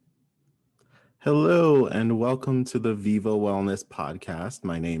Hello and welcome to the Viva Wellness Podcast.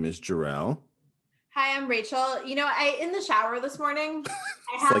 My name is Jarrell. Hi, I'm Rachel. In the shower this morning,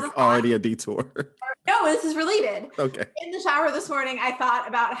 I It's had like already a detour. No, this is related. Okay. In the shower this morning, I thought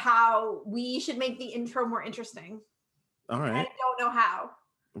about how we should make the intro more interesting. All right. I don't know how.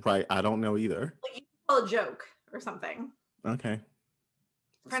 Right. I don't know either. Like you can tell a joke or something. Okay.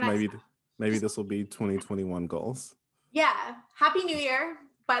 For So maybe this will be 2021 goals. Yeah. Happy New Year.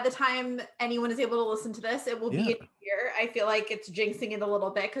 By the time anyone is able to listen to this, it will be a new year. I feel like it's jinxing it a little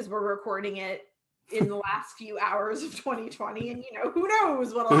bit because we're recording it in the last few hours of 2020, and who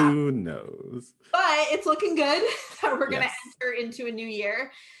knows what'll happen. Who knows? But it's looking good that we're going to enter into a new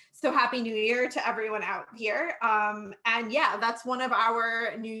year. So happy New Year to everyone out here. And yeah, that's one of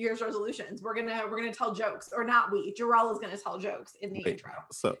our New Year's resolutions. We're gonna tell jokes, or not we. Jarrell is gonna tell jokes in the intro.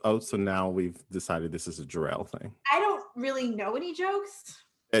 So now we've decided this is a Jarrell thing. I don't really know any jokes.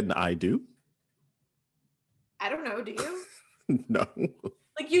 And I do. I don't know. Do you? No.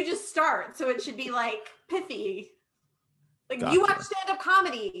 Like you just start, so it should be like pithy. Like Gotcha. You watch stand-up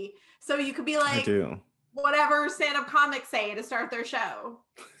comedy, so you could be like, I do. Whatever stand-up comics say to start their show.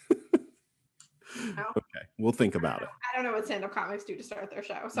 No? Okay, we'll think about it. I don't know what stand-up comics do to start their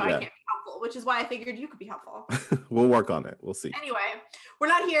show, so I can't be helpful, which is why I figured you could be helpful. We'll work on it. We'll see. Anyway, we're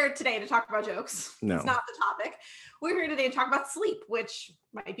not here today to talk about jokes. No. It's not the topic. We're here today to talk about sleep, which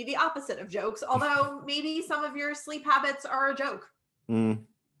might be the opposite of jokes, although maybe some of your sleep habits are a joke.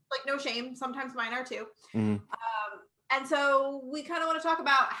 Like no shame. Sometimes mine are too. And so we kind of want to talk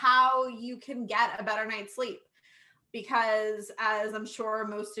about how you can get a better night's sleep, because as I'm sure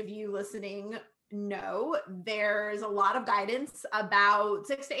most of you listening know, there's a lot of guidance about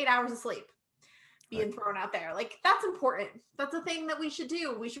 6 to 8 hours of sleep being thrown out there. Like that's important. That's a thing that we should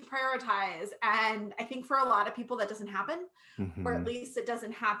do. We should prioritize. And I think for a lot of people that doesn't happen, or at least it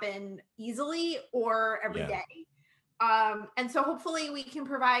doesn't happen easily or every day. And so hopefully we can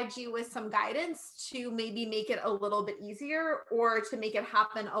provide you with some guidance to maybe make it a little bit easier or to make it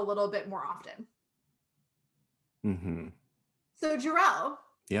happen a little bit more often. So Jarrell,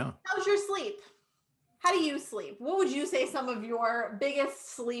 how's your sleep? How do you sleep? What would you say some of your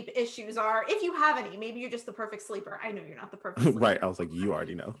biggest sleep issues are? If you have any, maybe you're just the perfect sleeper. I know you're not the perfect sleeper. Right. I was like, you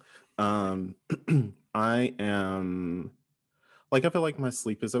already know. I feel like my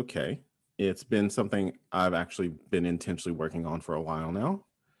sleep is okay. It's been something I've actually been intentionally working on for a while now.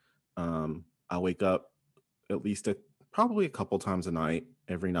 I wake up at least probably a couple times a night,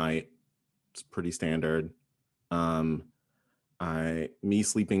 every night. It's pretty standard. Me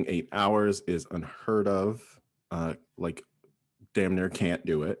sleeping 8 hours is unheard of. Like damn near can't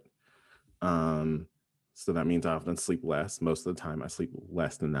do it. So that means I often sleep less. Most of the time I sleep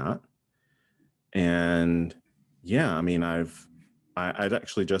less than that. And yeah, I mean, I'd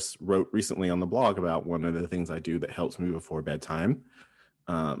actually just wrote recently on the blog about one of the things I do that helps me before bedtime.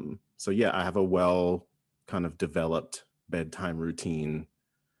 So yeah, I have a well kind of developed bedtime routine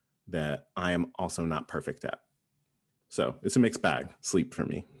that I am also not perfect at. So it's a mixed bag, sleep for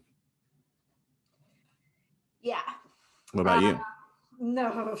me. Yeah. What about you?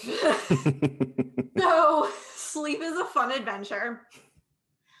 No. So sleep is a fun adventure.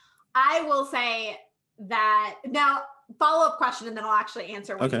 I will say that now, follow-up question, and then I'll actually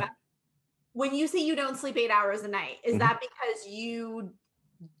answer. When you say you don't sleep 8 hours a night, is that because you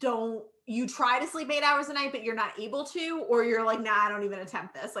try to sleep 8 hours a night, but you're not able to, or you're like, nah, I don't even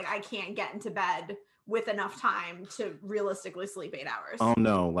attempt this. Like I can't get into bed with enough time to realistically sleep 8 hours. Oh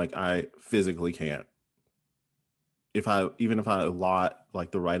no, like I physically can't. Even if I allot like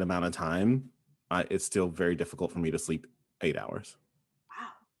the right amount of time, it's still very difficult for me to sleep 8 hours. Wow.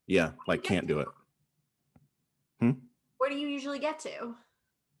 Yeah, like can't do it. Where do you usually get to?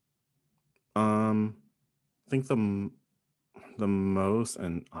 I think the most,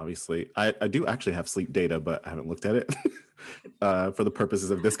 and obviously I do actually have sleep data, but I haven't looked at it for the purposes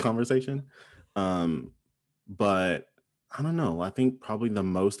of this conversation. But I don't know. I think probably the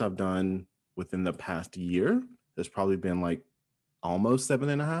most I've done within the past year has probably been like almost 7.5.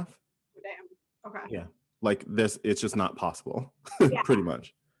 Damn. Okay. Yeah. Like this, it's just not possible. Pretty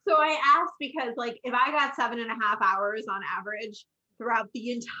much. So I asked because like if I got 7.5 hours on average throughout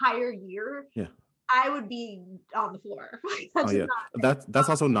the entire year, I would be on the floor. That's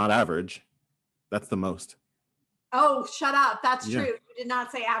also not average. That's the most. Oh, shut up. That's true. You did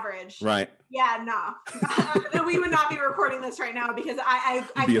not say average. Right. Yeah, no. We would not be recording this right now because I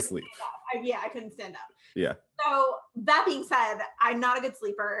be asleep. I couldn't stand up. Yeah. So that being said, I'm not a good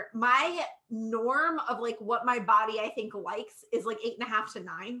sleeper. My norm of like what my body I think likes is like 8.5 to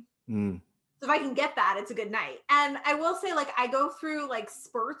 9. So if I can get that, it's a good night. And I will say, like, I go through like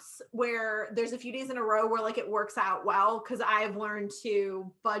spurts where there's a few days in a row where like it works out well because I've learned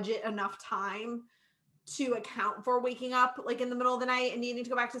to budget enough time to account for waking up like in the middle of the night and needing to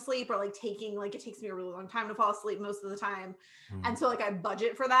go back to sleep, or like taking, like, it takes me a really long time to fall asleep most of the time. And so like I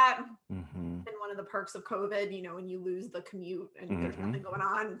budget for that. And one of the perks of COVID, you know, when you lose the commute and there's nothing going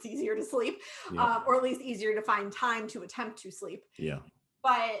on, it's easier to sleep, or at least easier to find time to attempt to sleep.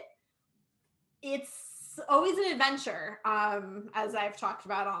 But it's always an adventure. As I've talked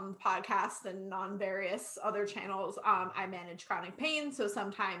about on the podcast and on various other channels, I manage chronic pain. So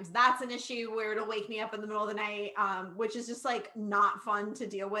sometimes that's an issue where it'll wake me up in the middle of the night, which is just like not fun to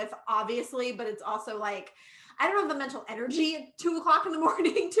deal with, obviously, but it's also like, I don't have the mental energy at 2 o'clock in the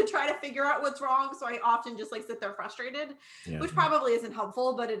morning to try to figure out what's wrong. So I often just like sit there frustrated, which probably isn't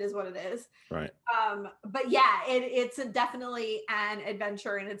helpful, but it is what it is. Right. But yeah, it's definitely an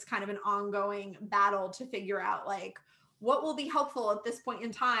adventure, and it's kind of an ongoing battle to figure out like what will be helpful at this point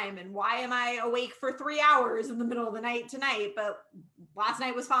in time, and why am I awake for 3 hours in the middle of the night tonight, but last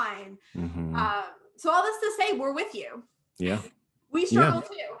night was fine. So all this to say, we're with you. Yeah. We struggle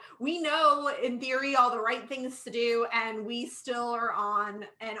too. We know in theory all the right things to do, and we still are on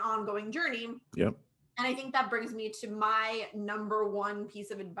an ongoing journey. Yep. And I think that brings me to my number one piece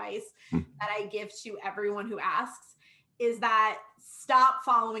of advice that I give to everyone who asks, is that stop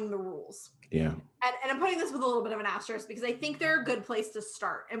following the rules. Yeah. And I'm putting this with a little bit of an asterisk because I think they're a good place to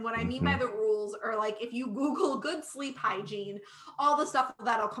start. And what I mean by the rules are like, if you Google good sleep hygiene, all the stuff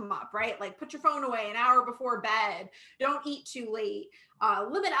that'll come up, right? Like put your phone away an hour before bed, don't eat too late,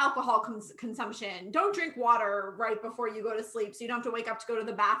 limit alcohol consumption, don't drink water right before you go to sleep so you don't have to wake up to go to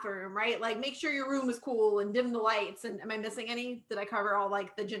the bathroom, right? Like make sure your room is cool and dim the lights. And am I missing any? Did I cover all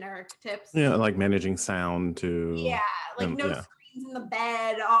like the generic tips? Yeah, like managing sound too. Yeah, like screens in the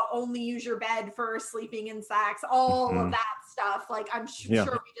bed, only use your bed for sleeping and sex, all of that stuff. Like I'm sure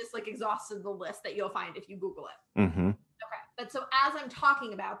we just like exhausted the list that you'll find if you Google it. Okay, but so as I'm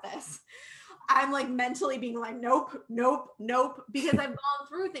talking about this, I'm like mentally being like, nope, because I've gone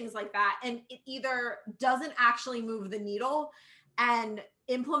through things like that, and it either doesn't actually move the needle, and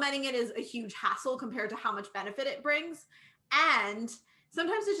implementing it is a huge hassle compared to how much benefit it brings, and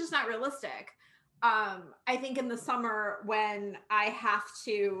sometimes it's just not realistic. I think in the summer when I have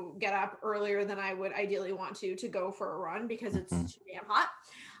to get up earlier than I would ideally want to go for a run because it's too damn hot.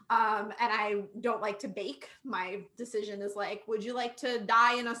 And I don't like to bake. My decision is like, would you like to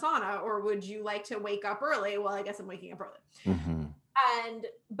die in a sauna, or would you like to wake up early? Well, I guess I'm waking up early.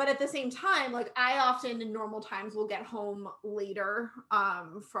 But at the same time, like I often in normal times will get home later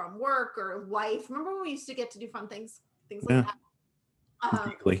from work or life. Remember when we used to get to do fun things like that?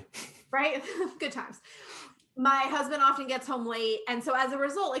 Right? Good times. My husband often gets home late. And so as a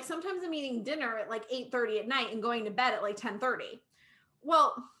result, like sometimes I'm eating dinner at like 8:30 at night and going to bed at like 10:30.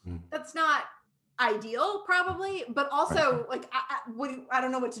 Well, that's not ideal probably, but also like, I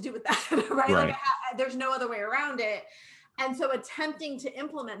don't know what to do with that, right? Like there's no other way around it. And so attempting to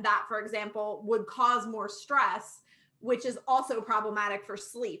implement that, for example, would cause more stress, which is also problematic for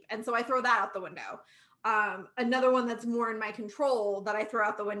sleep. And so I throw that out the window. Another one that's more in my control that I throw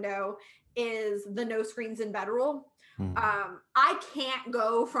out the window is the no screens in bed rule. I can't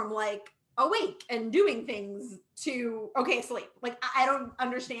go from like awake and doing things to sleep. Like I don't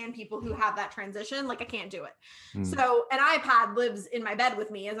understand people who have that transition. Like I can't do it. So an iPad lives in my bed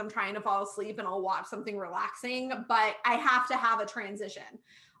with me as I'm trying to fall asleep, and I'll watch something relaxing, but I have to have a transition.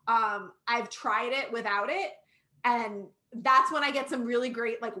 I've tried it without it, and that's when I get some really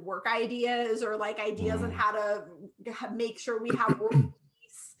great like work ideas, or like ideas on how to make sure we have world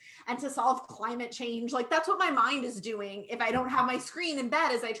peace and to solve climate change. Like that's what my mind is doing if I don't have my screen in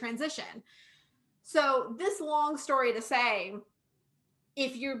bed as I transition. So this long story to say,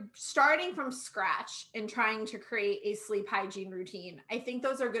 if you're starting from scratch and trying to create a sleep hygiene routine, I think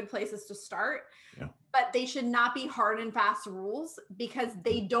those are good places to start. But they should not be hard and fast rules because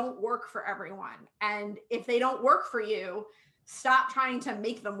they don't work for everyone. And if they don't work for you, stop trying to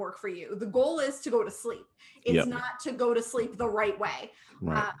make them work for you. The goal is to go to sleep. It's not to go to sleep the right way.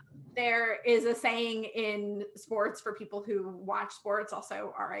 There is a saying in sports for people who watch sports,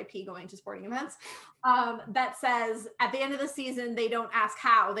 also RIP going to sporting events, that says at the end of the season, they don't ask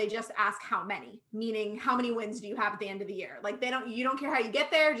how, they just ask how many, meaning how many wins do you have at the end of the year? Like you don't care how you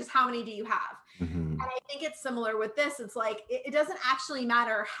get there, just how many do you have? And I think it's similar with this. It's like, it doesn't actually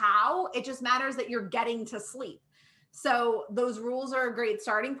matter how, it just matters that you're getting to sleep. So those rules are a great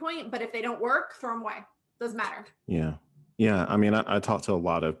starting point, but if they don't work, throw them away. Doesn't matter. Yeah. I mean, I talk to a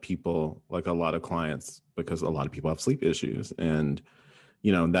lot of people, like a lot of clients, because a lot of people have sleep issues, and,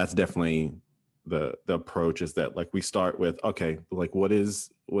 you know, that's definitely the approach is that like we start with, okay, like what does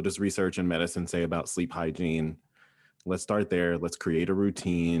research and medicine say about sleep hygiene? Let's start there. Let's create a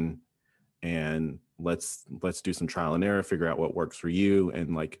routine, and let's do some trial and error, figure out what works for you,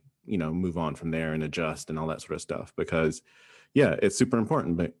 and like, you know, move on from there and adjust and all that sort of stuff. Because yeah, it's super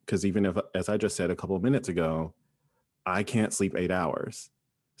important. Because even if, as I just said a couple of minutes ago, I can't sleep 8 hours.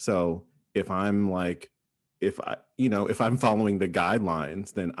 So if I'm like, if I'm following the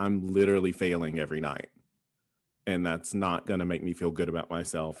guidelines, then I'm literally failing every night. And that's not going to make me feel good about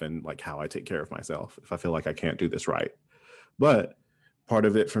myself and like how I take care of myself if I feel like I can't do this right. But part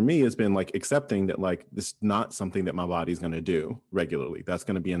of it for me has been like accepting that like this is not something that my body's going to do regularly. That's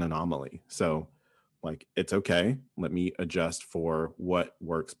going to be an anomaly. So like, it's okay. Let me adjust for what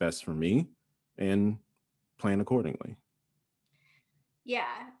works best for me and plan accordingly.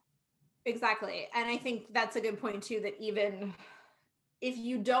 Yeah, exactly. And I think that's a good point too, that even if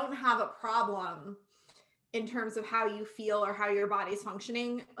you don't have a problem in terms of how you feel or how your body's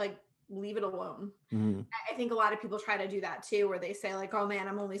functioning, like leave it alone. Mm-hmm. I think a lot of people try to do that too, where they say like, oh man,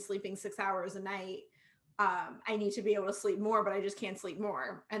 I'm only sleeping 6 hours a night. I need to be able to sleep more, but I just can't sleep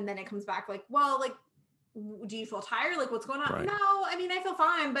more. And then it comes back like, well, like, do you feel tired? Like what's going on? Right. No, I mean, I feel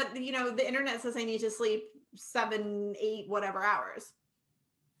fine, but you know, the internet says I need to sleep 7, 8, whatever hours.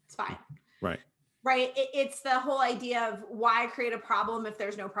 It's fine. Right. Right. It's the whole idea of why create a problem if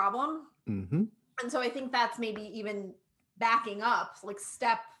there's no problem. Mm-hmm. And so I think that's maybe even backing up, like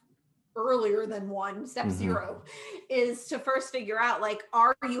step earlier than step mm-hmm. 0 is to first figure out, like,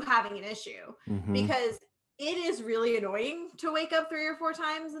 are you having an issue? Mm-hmm. Because it is really annoying to wake up 3 or 4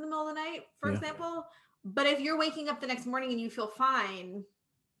 times in the middle of the night, for example. But if you're waking up the next morning and you feel fine,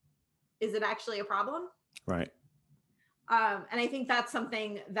 is it actually a problem? Right. And I think that's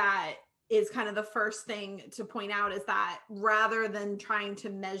something that is kind of the first thing to point out, is that rather than trying to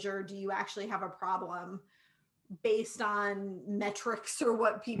measure, do you actually have a problem based on metrics or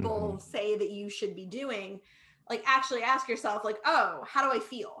what people mm-hmm. say that you should be doing, like actually ask yourself like, oh, how do I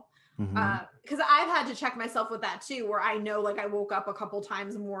feel? Because I've had to check myself with that too, where I know like I woke up a couple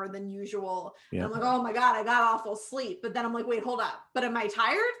times more than usual. Yeah. And I'm like, oh my God, I got awful sleep. But then I'm like, wait, hold up. But am I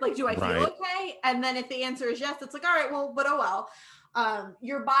tired? Like, do I feel okay? And then if the answer is yes, it's like, all right, well, but oh well.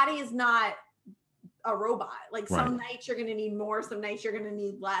 Your body is not a robot. Like some nights you're going to need more, some nights you're going to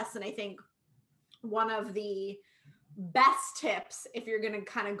need less. And I think one of the best tips, if you're going to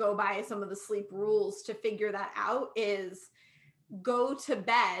kind of go by some of the sleep rules to figure that out, is go to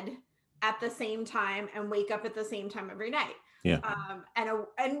bed at the same time and wake up at the same time every night. Yeah.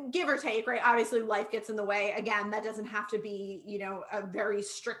 And give or take, right? Obviously life gets in the way. Again, that doesn't have to be, you know, a very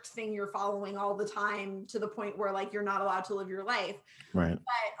strict thing you're following all the time to the point where like you're not allowed to live your life. Right.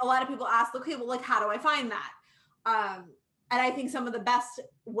 But a lot of people ask, okay, well, like, how do I find that? And I think some of the best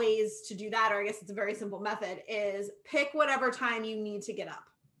ways to do that, or I guess it's a very simple method, is pick whatever time you need to get up.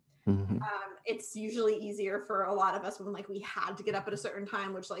 Mm-hmm. It's usually easier for a lot of us when like we had to get up at a certain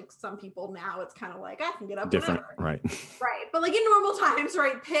time, which like some people now it's kind of like, I can get up different, whenever. Right. Right. But like in normal times,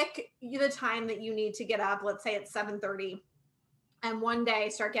 right, pick the time that you need to get up. Let's say it's 7:30, and one day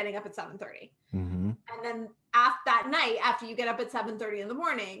start getting up at 7:30. Mm-hmm. And then that night, after you get up at 7:30 in the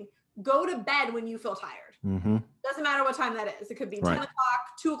morning, go to bed when you feel tired. Mm-hmm. Doesn't matter what time that is. It could be 10 o'clock,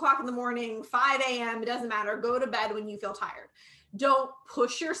 2 o'clock in the morning, 5 a.m. It doesn't matter. Go to bed when you feel tired. Don't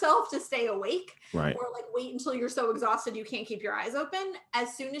push yourself to stay awake, or like wait until you're so exhausted you can't keep your eyes open.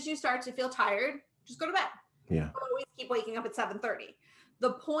 As soon as you start to feel tired, just go to bed. Yeah. But always keep waking up at 7:30.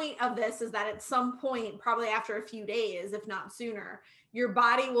 The point of this is that at some point, probably after a few days, if not sooner, your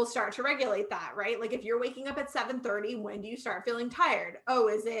body will start to regulate that, right? Like if you're waking up at 7:30, when do you start feeling tired? Oh,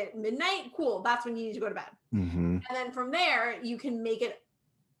 is it midnight? Cool. That's when you need to go to bed. Mm-hmm. And then from there, you can make it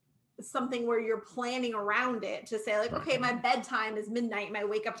something where you're planning around it to say like, okay, my bedtime is midnight. My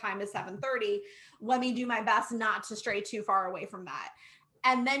wake up time is 7:30. Let me do my best not to stray too far away from that.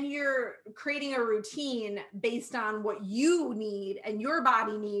 And then you're creating a routine based on what you need and your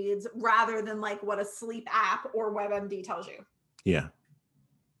body needs, rather than like what a sleep app or WebMD tells you. Yeah.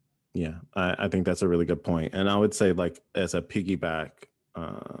 Yeah. I think that's a really good point. And I would say like as a piggyback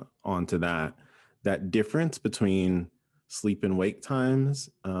onto that difference between sleep and wake times,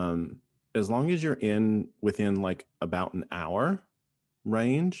 as long as you're within like about an hour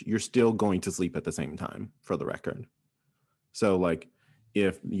range, you're still going to sleep at the same time, for the record. So like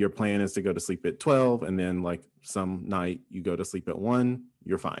if your plan is to go to sleep at 12 and then like some night you go to sleep at 1,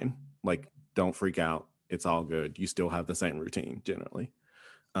 you're fine. Like don't freak out. It's all good. You still have the same routine generally.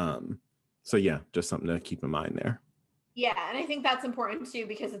 So yeah, just something to keep in mind there. Yeah, and I think that's important too,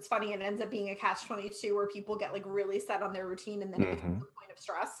 because it's funny, it ends up being a catch-22 where people get like really set on their routine, and then it becomes the point of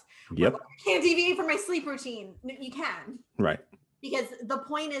stress. Yep. Like, I can't deviate from my sleep routine. You can. Right. Because the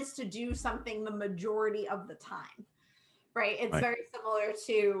point is to do something the majority of the time. Right. It's very similar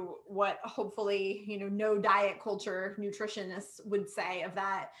to what hopefully, no diet culture nutritionists would say of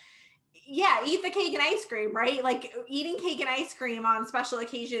that. Yeah, eat the cake and ice cream, right? Like eating cake and ice cream on special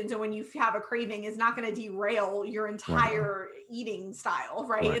occasions and when you have a craving is not going to derail your entire eating style,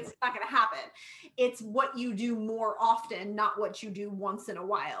 right? It's not going to happen. It's what you do more often, not what you do once in a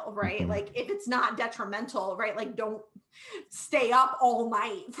while, right? Like if it's not detrimental, right? Like don't stay up all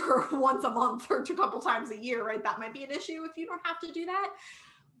night for once a month or a couple times a year, right? That might be an issue if you don't have to do that.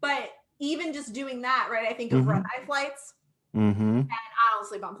 But even just doing that, right? I think of red-eye flights. And I don't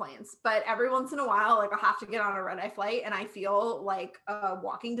sleep on planes, but every once in a while, like I'll have to get on a red-eye flight and I feel like a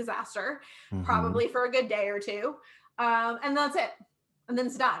walking disaster, probably for a good day or two. And that's it. And then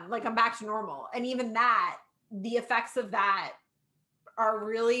it's done. Like I'm back to normal. And even that, the effects of that are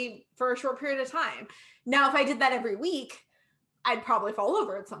really for a short period of time. Now, if I did that every week, I'd probably fall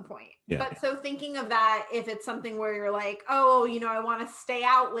over at some point. Yeah. But so thinking of that, if it's something where you're like, oh, I want to stay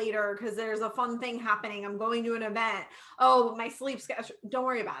out later because there's a fun thing happening. I'm going to an event. Oh, my sleep schedule. Don't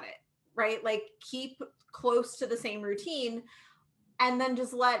worry about it. Right. Like keep close to the same routine and then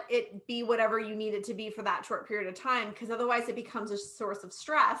just let it be whatever you need it to be for that short period of time. Because otherwise it becomes a source of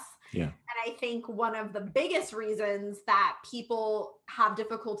stress. Yeah. And I think one of the biggest reasons that people have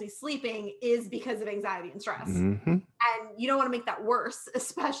difficulty sleeping is because of anxiety and stress. And you don't want to make that worse,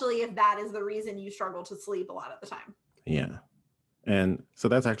 especially if that is the reason you struggle to sleep a lot of the time. Yeah. And so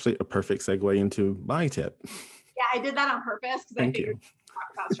that's actually a perfect segue into my tip. Yeah, I did that on purpose because I figured we'd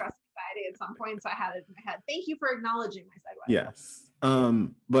talk about stress and anxiety at some point. So I had it in my head. Thank you for acknowledging my segue. Yes.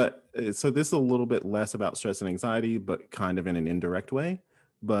 But so this is a little bit less about stress and anxiety, but kind of in an indirect way.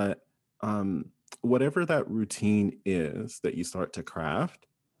 But whatever that routine is that you start to craft,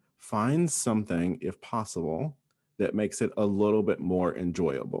 find something, if possible, that makes it a little bit more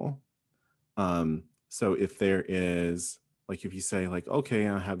enjoyable. So if there is, like, if you say like, okay,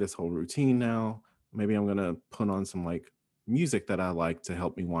 I have this whole routine now, maybe I'm going to put on some like music that I like to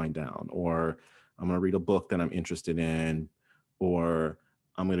help me wind down, or I'm going to read a book that I'm interested in, or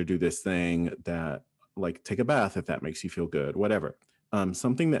I'm going to do this thing that like take a bath if that makes you feel good, whatever.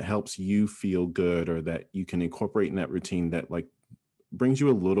 Something that helps you feel good or that you can incorporate in that routine that like brings you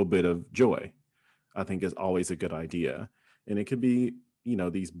a little bit of joy, I think is always a good idea. And it could be,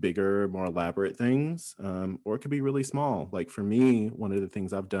 these bigger, more elaborate things, or it could be really small. Like for me, one of the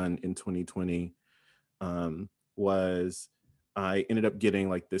things I've done in 2020 was I ended up getting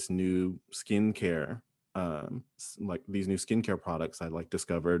like this new skincare, like these new skincare products I like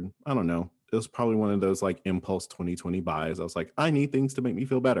discovered. I don't know. It was probably one of those like impulse 2020 buys. I was like, I need things to make me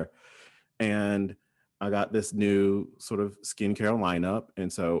feel better. And I got this new sort of skincare lineup.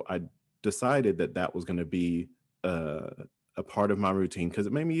 And so I decided that was going to be a part of my routine because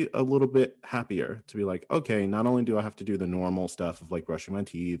it made me a little bit happier to be like, okay, not only do I have to do the normal stuff of like brushing my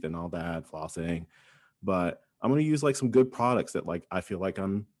teeth and all that, flossing, but I'm going to use like some good products that like I feel like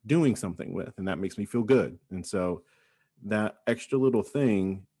I'm doing something with, and that makes me feel good. And so that extra little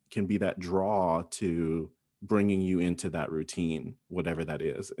thing can be that draw to bringing you into that routine, whatever that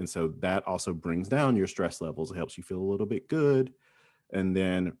is. And so that also brings down your stress levels. It helps you feel a little bit good, and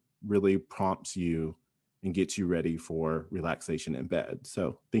then really prompts you and gets you ready for relaxation in bed.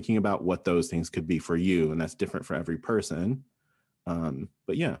 So thinking about what those things could be for you, and that's different for every person.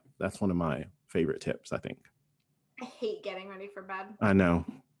 But yeah, that's one of my favorite tips, I think. I hate getting ready for bed. I know.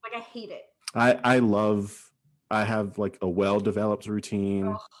 Like I hate it. I have like a well-developed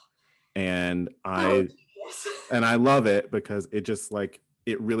routine. And I love it because it just like,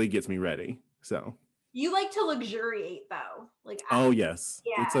 it really gets me ready. So you like to luxuriate though. Like, oh yes.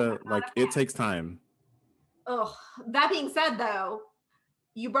 Yeah, it's it takes time. Oh, that being said though,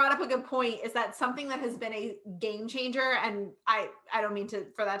 you brought up a good point. Is that something that has been a game changer? And I don't mean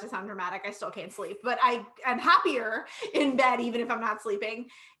for that to sound dramatic. I still can't sleep, but I'm happier in bed, even if I'm not sleeping,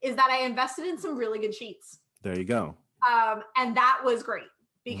 is that I invested in some really good sheets. There you go. And that was great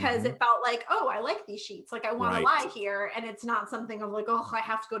because it felt like, oh, I like these sheets. Like I want to lie here. And it's not something of like, oh, I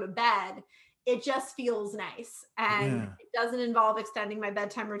have to go to bed. It just feels nice. And it doesn't involve extending my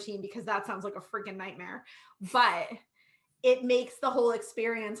bedtime routine because that sounds like a freaking nightmare. But it makes the whole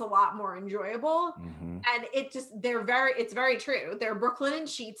experience a lot more enjoyable. And it's very true. They're Brooklyn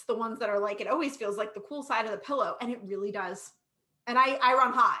sheets, the ones that are like, it always feels like the cool side of the pillow. And it really does. And I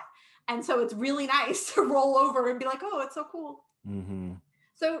run hot. And so it's really nice to roll over and be like, oh, it's so cool.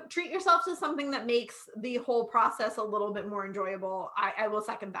 So treat yourself to something that makes the whole process a little bit more enjoyable. I will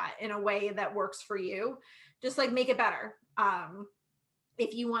second that in a way that works for you. Just like make it better.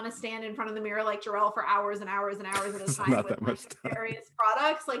 if you want to stand in front of the mirror like Jarrell for hours and hours and hours at a time not with that much time. various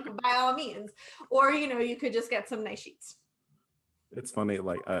products, like by all means. Or, you could just get some nice sheets. It's funny,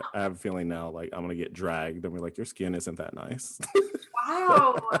 like I have a feeling now, like I'm gonna get dragged and we're like, your skin isn't that nice.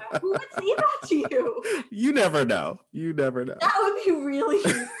 Wow. Who would say that to you? You never know. That would be really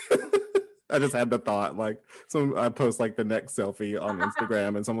I just had the thought, like, I post like the next selfie on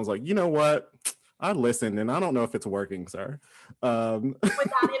Instagram and someone's like, you know what? I listened and I don't know if it's working, sir. Would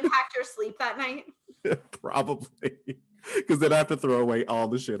that impact your sleep that night? Probably. Because then I have to throw away all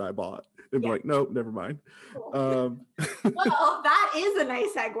the shit I bought. And be like, nope, never mind. Well, that is a nice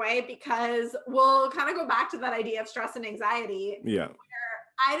segue because we'll kind of go back to that idea of stress and anxiety. Yeah. Where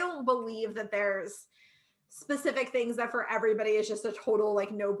I don't believe that there's specific things that for everybody is just a total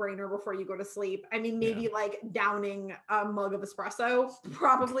like no-brainer before you go to sleep. I mean, maybe like downing a mug of espresso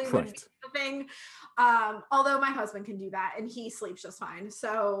probably would be the thing. Although my husband can do that and he sleeps just fine.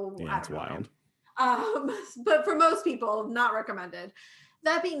 So yeah, it's wild. But for most people, not recommended.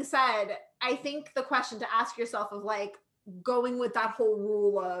 That being said, I think the question to ask yourself of like going with that whole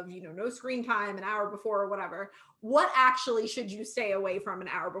rule of, no screen time an hour before or whatever, what actually should you stay away from an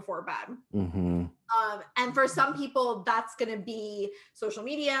hour before bed? Mm-hmm. And for some people, that's going to be social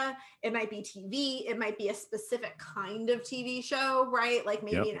media. It might be TV. It might be a specific kind of TV show, right? Like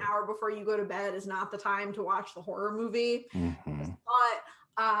maybe an hour before you go to bed is not the time to watch the horror movie. Mm-hmm.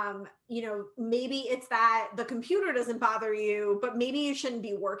 Maybe it's that the computer doesn't bother you, but maybe you shouldn't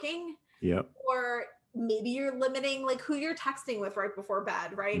be working. Yep. Or maybe you're limiting like who you're texting with right before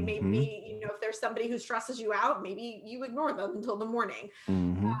bed, right? Mm-hmm. Maybe, if there's somebody who stresses you out, maybe you ignore them until the morning.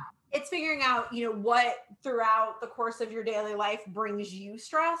 Mm-hmm. It's figuring out, what throughout the course of your daily life brings you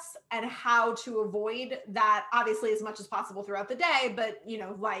stress and how to avoid that, obviously as much as possible throughout the day, but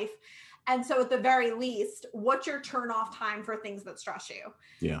life. And so at the very least, what's your turn off time for things that stress you?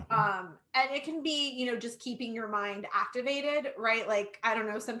 Yeah. And it can be, just keeping your mind activated, right? Like, I don't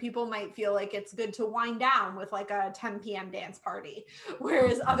know, some people might feel like it's good to wind down with like a 10 p.m. dance party,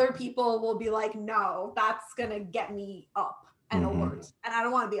 whereas other people will be like, no, that's going to get me up and alert. And I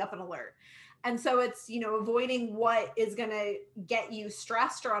don't want to be up and alert. And so it's, avoiding what is going to get you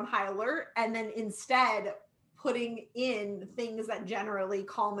stressed or on high alert. And then instead putting in things that generally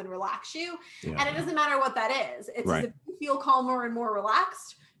calm and relax you. Yeah. And it doesn't matter what that is. It's right. If you feel calmer and more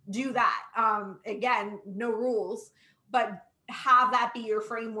relaxed, do that. Again, no rules, but have that be your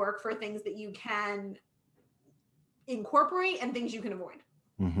framework for things that you can incorporate and things you can avoid.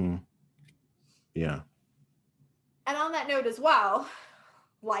 Mm-hmm. Yeah. And on that note as well,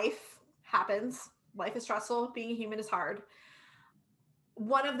 life happens. Life is stressful. Being a human is hard.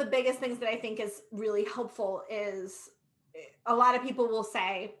 One of the biggest things that I think is really helpful is a lot of people will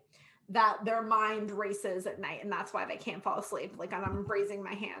say that their mind races at night and that's why they can't fall asleep. Like I'm raising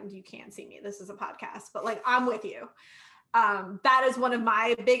my hand. You can't see me. This is a podcast, but like I'm with you. That is one of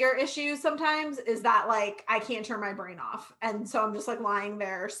my bigger issues sometimes is that like I can't turn my brain off. And so I'm just like lying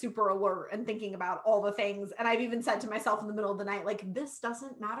there super alert and thinking about all the things. And I've even said to myself in the middle of the night, like, this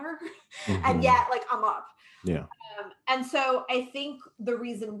doesn't matter. Mm-hmm. And yet like I'm up. Yeah. And so I think the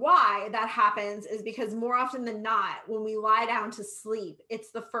reason why that happens is because more often than not, when we lie down to sleep,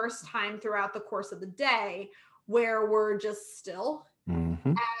 it's the first time throughout the course of the day where we're just still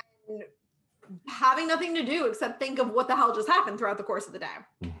and having nothing to do except think of what the hell just happened throughout the course of the day.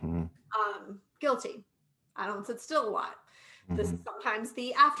 Mm-hmm. Guilty. I don't sit still a lot. Mm-hmm. This is sometimes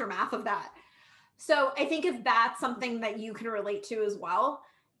the aftermath of that. So I think if that's something that you can relate to as well,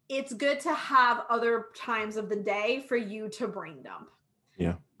 it's good to have other times of the day for you to brain dump.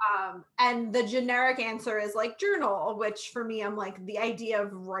 Yeah. And the generic answer is like journal, which for me, I'm like the idea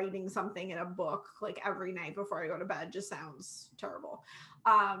of writing something in a book, like every night before I go to bed just sounds terrible.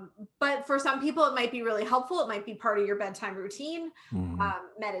 But for some people, it might be really helpful. It might be part of your bedtime routine. Mm-hmm.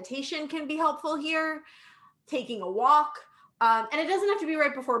 Meditation can be helpful here. Taking a walk. And it doesn't have to be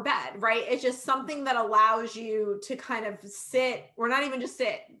right before bed, right? It's just something that allows you to kind of sit, or not even just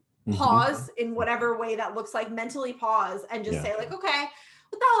sit, pause in whatever way that looks like, mentally pause and just say like, okay,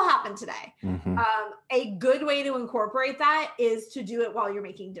 what the hell happened today? Mm-hmm. A good way to incorporate that is to do it while you're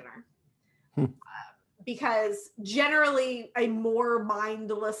making dinner. Because generally a more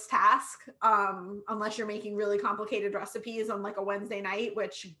mindless task, unless you're making really complicated recipes on like a Wednesday night,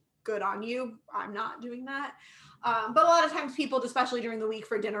 which good on you. I'm not doing that. But a lot of times people, especially during the week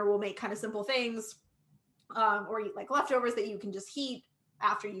for dinner, will make kind of simple things or eat like leftovers that you can just heat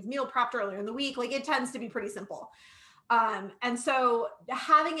after you've meal prepped earlier in the week. Like it tends to be pretty simple. And so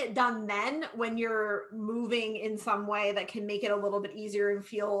having it done then when you're moving in some way that can make it a little bit easier and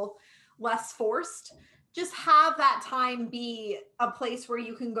feel less forced just have that time be a place where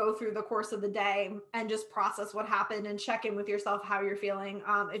you can go through the course of the day and just process what happened and check in with yourself, how you're feeling.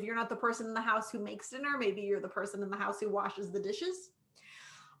 If you're not the person in the house who makes dinner, maybe you're the person in the house who washes the dishes.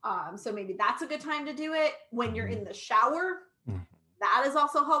 So maybe that's a good time to do it. When you're in the shower, that is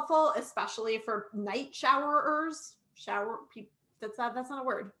also helpful, especially for night showerers. That's not a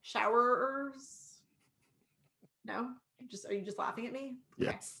word. Showerers. No? Are you just laughing at me?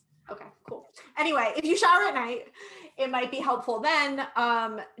 Yes. Okay, cool. Anyway, if you shower at night, it might be helpful then.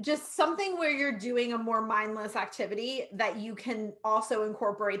 Just something where you're doing a more mindless activity that you can also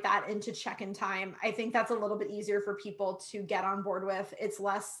incorporate that into check-in time. I think that's a little bit easier for people to get on board with. It's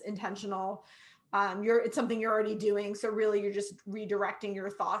less intentional. It's something you're already doing. So really you're just redirecting your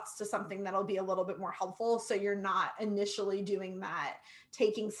thoughts to something that'll be a little bit more helpful. So you're not initially doing that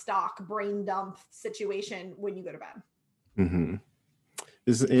taking stock brain dump situation when you go to bed. Mm-hmm.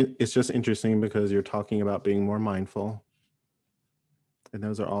 It's just interesting because you're talking about being more mindful. And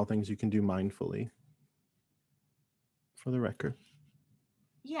those are all things you can do mindfully. For the record.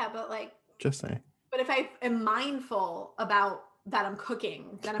 Yeah, but like... Just saying. But if I am mindful about that I'm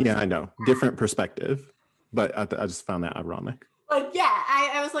cooking, then I'm... Yeah, I know. Different perspective. But I just found that ironic. Like, yeah,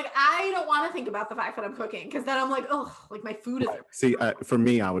 I was like, I don't want to think about the fact that I'm cooking because then I'm like, oh, like my food is... Right. See, for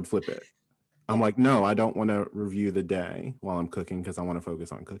me, I would flip it. I'm like, no, I don't want to review the day while I'm cooking because I want to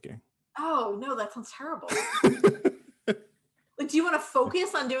focus on cooking. Oh, no, that sounds terrible. Like, do you want to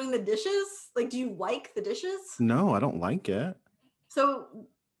focus on doing the dishes? Like, do you like the dishes? No, I don't like it. So...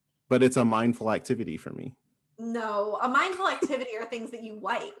 But it's a mindful activity for me. No, a mindful activity are things that you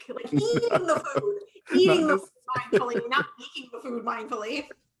like eating the food, eating the food mindfully, not making the food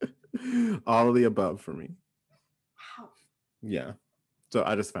mindfully. All of the above for me. Wow. Yeah. So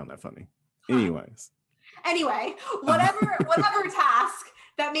I just found that funny. Anyways. Anyway, whatever task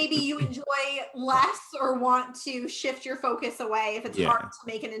that maybe you enjoy less or want to shift your focus away if it's hard to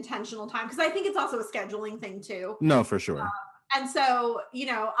make an intentional time. Because I think it's also a scheduling thing too. No, for sure. And so,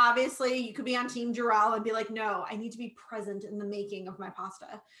 obviously you could be on Team Jarrell and be like, no, I need to be present in the making of my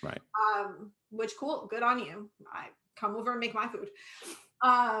pasta. Right. Which cool. Good on you. I come over and make my food.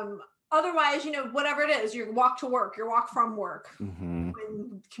 Otherwise, whatever it is, your walk to work, your walk from work,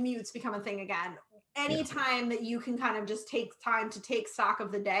 when commutes become a thing again, anytime that you can kind of just take time to take stock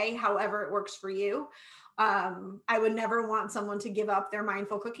of the day, however it works for you. I would never want someone to give up their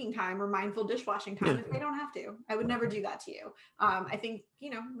mindful cooking time or mindful dishwashing time if they don't have to. I would never do that to you. I think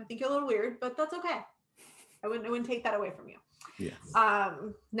you're a little weird, but that's okay. I wouldn't take that away from you. Yes.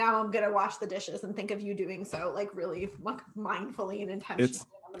 Now I'm gonna wash the dishes and think of you doing so, like really mindfully and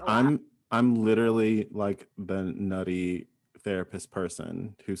intentionally. I'm literally like the nutty therapist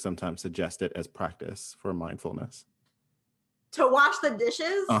person who sometimes suggests it as practice for mindfulness. To wash the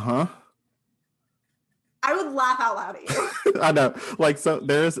dishes? Uh-huh. I would laugh out loud at you. I know. Like, so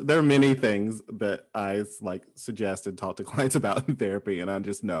there are many things that I like suggest and talk to clients about in therapy. And I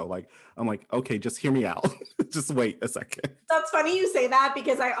just know, like, I'm like, okay, just hear me out. Just wait a second. That's funny you say that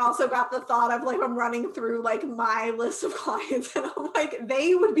because I also got the thought of like, I'm running through like my list of clients and I'm like,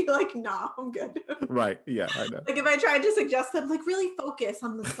 they would be like, nah, I'm good. Right. Yeah, I know. Like if I tried to suggest them, like really focus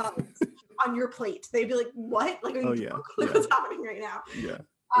on the sides on your plate. They'd be like, what? Like, are you like, what's happening right now? Yeah,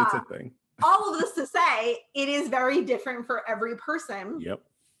 it's a thing. All of this to say, it is very different for every person. Yep.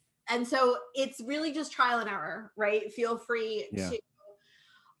 And so it's really just trial and error, right? Feel free to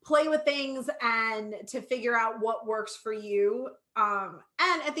play with things and to figure out what works for you. And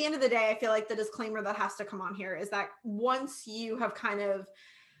at the end of the day, I feel like the disclaimer that has to come on here is that once you have kind of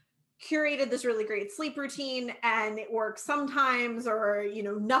curated this really great sleep routine and it works sometimes, or,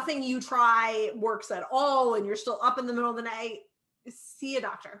 nothing you try works at all and you're still up in the middle of the night, see a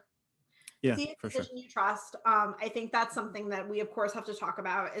doctor. Yeah, see a for physician sure. you trust. I think that's something that we, of course, have to talk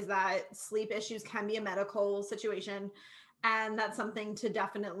about is that sleep issues can be a medical situation. And that's something to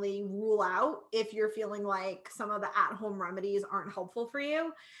definitely rule out if you're feeling like some of the at-home remedies aren't helpful for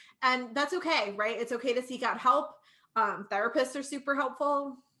you. And that's okay, right? It's okay to seek out help. Therapists are super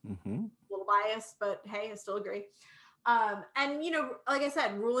helpful. A little biased, but hey, I still agree. And, like I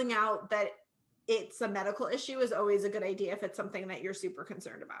said, ruling out that it's a medical issue is always a good idea if it's something that you're super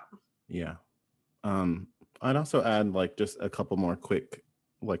concerned about. Yeah. I'd also add like just a couple more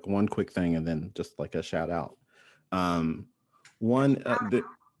one quick thing and then just like a shout out.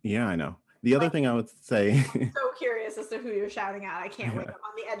 Yeah, I know. The other thing I would say I'm so curious as to who you're shouting at. I can't wait. I'm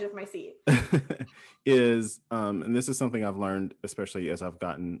on the edge of my seat. is and this is something I've learned, especially as I've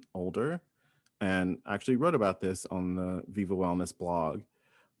gotten older, and I actually wrote about this on the Viva Wellness blog.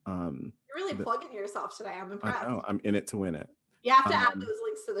 You're really plugging yourself today. I'm impressed. I know, I'm in it to win it. You have to add those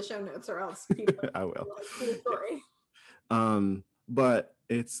links to the show notes or else people I will. Cool story. But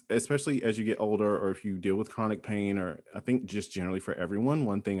it's especially as you get older, or if you deal with chronic pain, or I think just generally for everyone,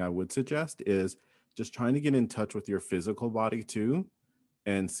 one thing I would suggest is just trying to get in touch with your physical body too,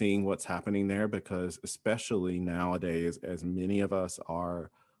 and seeing what's happening there, because especially nowadays, as many of us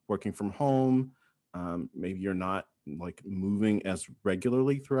are working from home, maybe you're not like moving as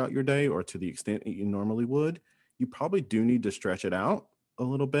regularly throughout your day or to the extent that you normally would, you probably do need to stretch it out a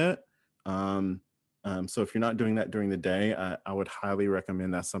little bit. So if you're not doing that during the day, I would highly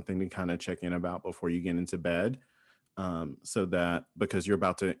recommend that's something to kind of check in about before you get into bed. So that, because you're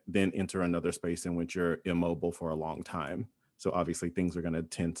about to then enter another space in which you're immobile for a long time. So obviously things are going to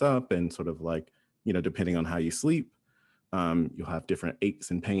tense up, and sort of like, depending on how you sleep, you'll have different aches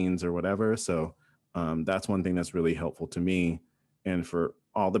and pains or whatever. So that's one thing that's really helpful to me. And for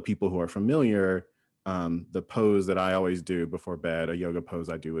all the people who are familiar, the pose that I always do before bed, a yoga pose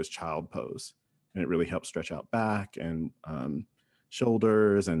I do, is child pose. And it really helps stretch out back and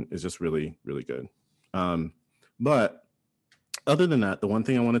shoulders, and it's just really, really good. But other than that, the one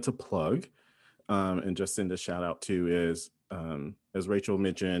thing I wanted to plug and just send a shout out to is, as Rachel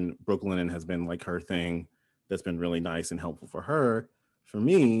mentioned, Brooklinen has been like her thing that's been really nice and helpful for her. For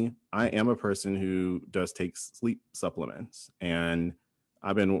me, I am a person who does take sleep supplements, and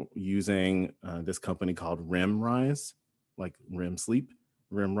I've been using this company called Rise, like REM sleep,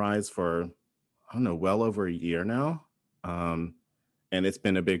 Rise, for, I don't know, well over a year now. And it's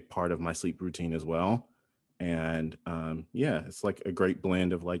been a big part of my sleep routine as well. And yeah, it's like a great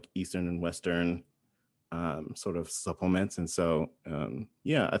blend of like Eastern and Western sort of supplements. And so,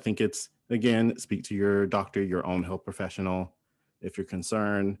 yeah, I think it's, again, speak to your doctor, your own health professional, if you're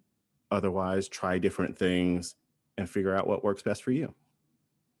concerned. Otherwise, try different things and figure out what works best for you.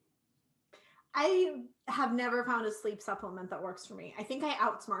 I have never found a sleep supplement that works for me. I think I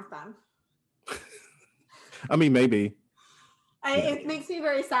outsmart them. I mean, maybe. It makes me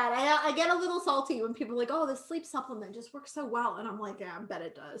very sad. I get a little salty when people are like, oh, this sleep supplement just works so well. And I'm like, yeah, I bet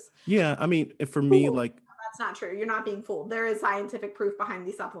it does. Yeah, I mean, for me, like... That's not true. You're not being fooled. There is scientific proof behind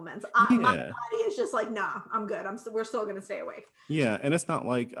these supplements. My body is just like, nah, I'm good. We're still going to stay awake. Yeah, and it's not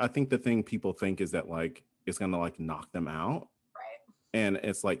like, I think the thing people think is that like, it's going to like knock them out. Right. And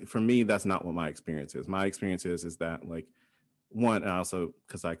it's like, for me, that's not what my experience is. My experience is that like, one, and also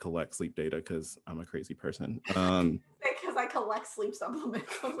because I collect sleep data because I'm a crazy person. Because I collect sleep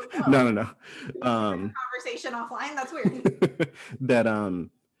supplements. I was like, oh, no. Conversation offline. That's weird. That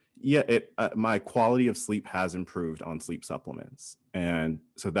yeah, my quality of sleep has improved on sleep supplements, and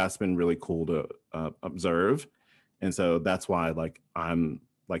so that's been really cool to observe. And so that's why like I'm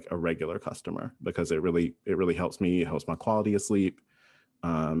like a regular customer, because it really helps me. It helps my quality of sleep.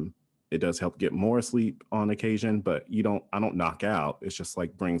 It does help get more sleep on occasion, but I don't knock out. It's just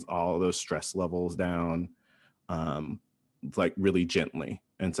like brings all those stress levels down, like really gently.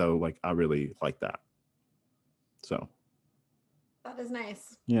 And so like, I really like that. So. That is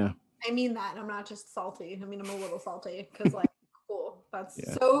nice. Yeah. I mean that. I'm not just salty. I mean, I'm a little salty because like, cool. That's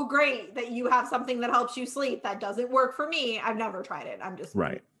so great that you have something that helps you sleep. That doesn't work for me. I've never tried it. I'm just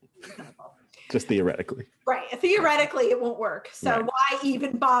right. Just theoretically. Right. Theoretically, it won't work. So why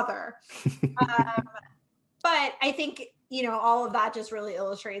even bother? But I think, all of that just really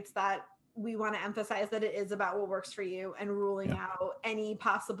illustrates that we want to emphasize that it is about what works for you, and ruling out any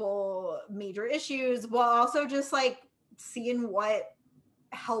possible major issues, while also just like seeing what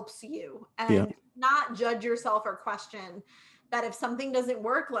helps you, and not judge yourself or question that. If something doesn't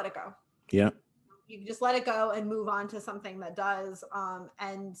work, let it go. Yeah. You can just let it go and move on to something that does,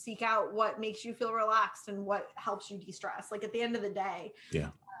 and seek out what makes you feel relaxed and what helps you de-stress. Like at the end of the day,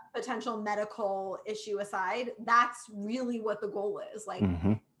 potential medical issue aside, that's really what the goal is. Like,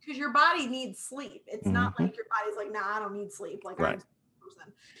 because your body needs sleep. It's not like your body's like, nah, I don't need sleep. Like I'm a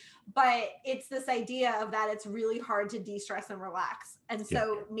person. But it's this idea of that it's really hard to de-stress and relax. And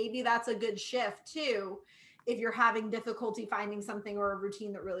so maybe that's a good shift too. If you're having difficulty finding something or a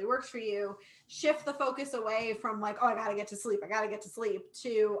routine that really works for you, shift the focus away from like, oh, I got to get to sleep,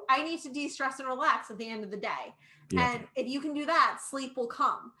 to I need to de-stress and relax at the end of the day. And if you can do that, sleep will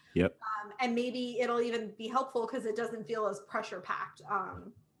come. And maybe it'll even be helpful because it doesn't feel as pressure packed.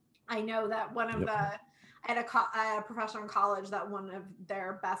 I know that one of I had a professor in college that one of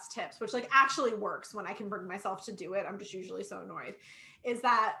their best tips, which like actually works when I can bring myself to do it, I'm just usually so annoyed, is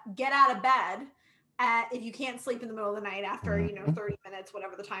that get out of bed. If you can't sleep in the middle of the night after, 30 minutes,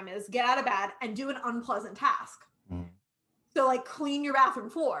 whatever the time is, get out of bed and do an unpleasant task. So like clean your bathroom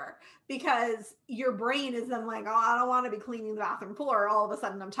floor, because your brain is then like, oh, I don't want to be cleaning the bathroom floor. All of a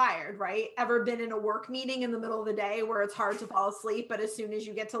sudden I'm tired, right? Ever been in a work meeting in the middle of the day where it's hard to fall asleep, but as soon as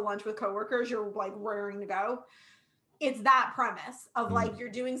you get to lunch with coworkers, you're like raring to go? It's that premise of like, you're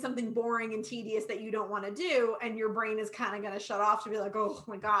doing something boring and tedious that you don't want to do, and your brain is kind of going to shut off to be like, oh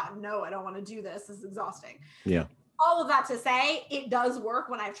my God, no, I don't want to do this. This is exhausting. Yeah. All of that to say, it does work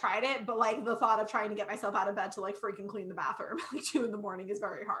when I've tried it, but like the thought of trying to get myself out of bed to like freaking clean the bathroom like 2 a.m. is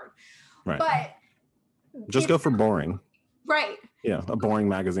very hard. Right. But just go for boring. Right. Yeah. A boring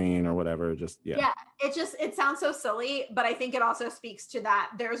magazine or whatever. Just, yeah. It sounds so silly, but I think it also speaks to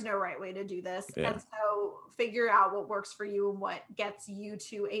that there's no right way to do this. Yeah. And so figure out what works for you and what gets you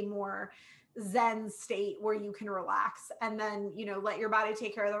to a more Zen state where you can relax, and then, you know, let your body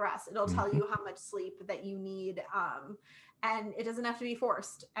take care of the rest. It'll tell you how much sleep that you need. And it doesn't have to be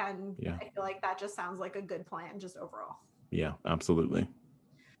forced. And I feel like that just sounds like a good plan just overall. Yeah, absolutely.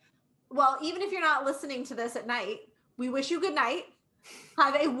 Well, even if you're not listening to this at night, we wish you good night.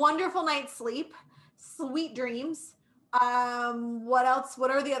 Have a wonderful night's sleep. Sweet dreams. What else?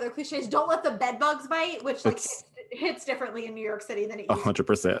 What are the other cliches? Don't let the bed bugs bite, which like hits differently in New York City than it used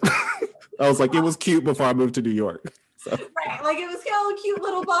 100%. I was like, it was cute before I moved to New York. So. Right. Like it was cute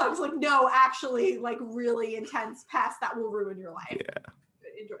little bugs. Like, no, actually, like really intense pests that will ruin your life.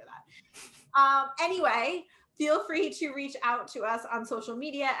 Yeah. Enjoy that. Anyway, feel free to reach out to us on social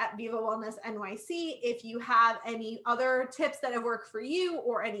media at Viva Wellness NYC if you have any other tips that have worked for you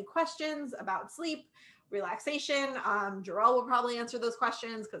or any questions about sleep, relaxation. Jarrell will probably answer those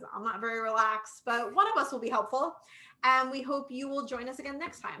questions because I'm not very relaxed, but one of us will be helpful. And we hope you will join us again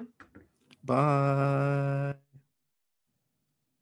next time. Bye.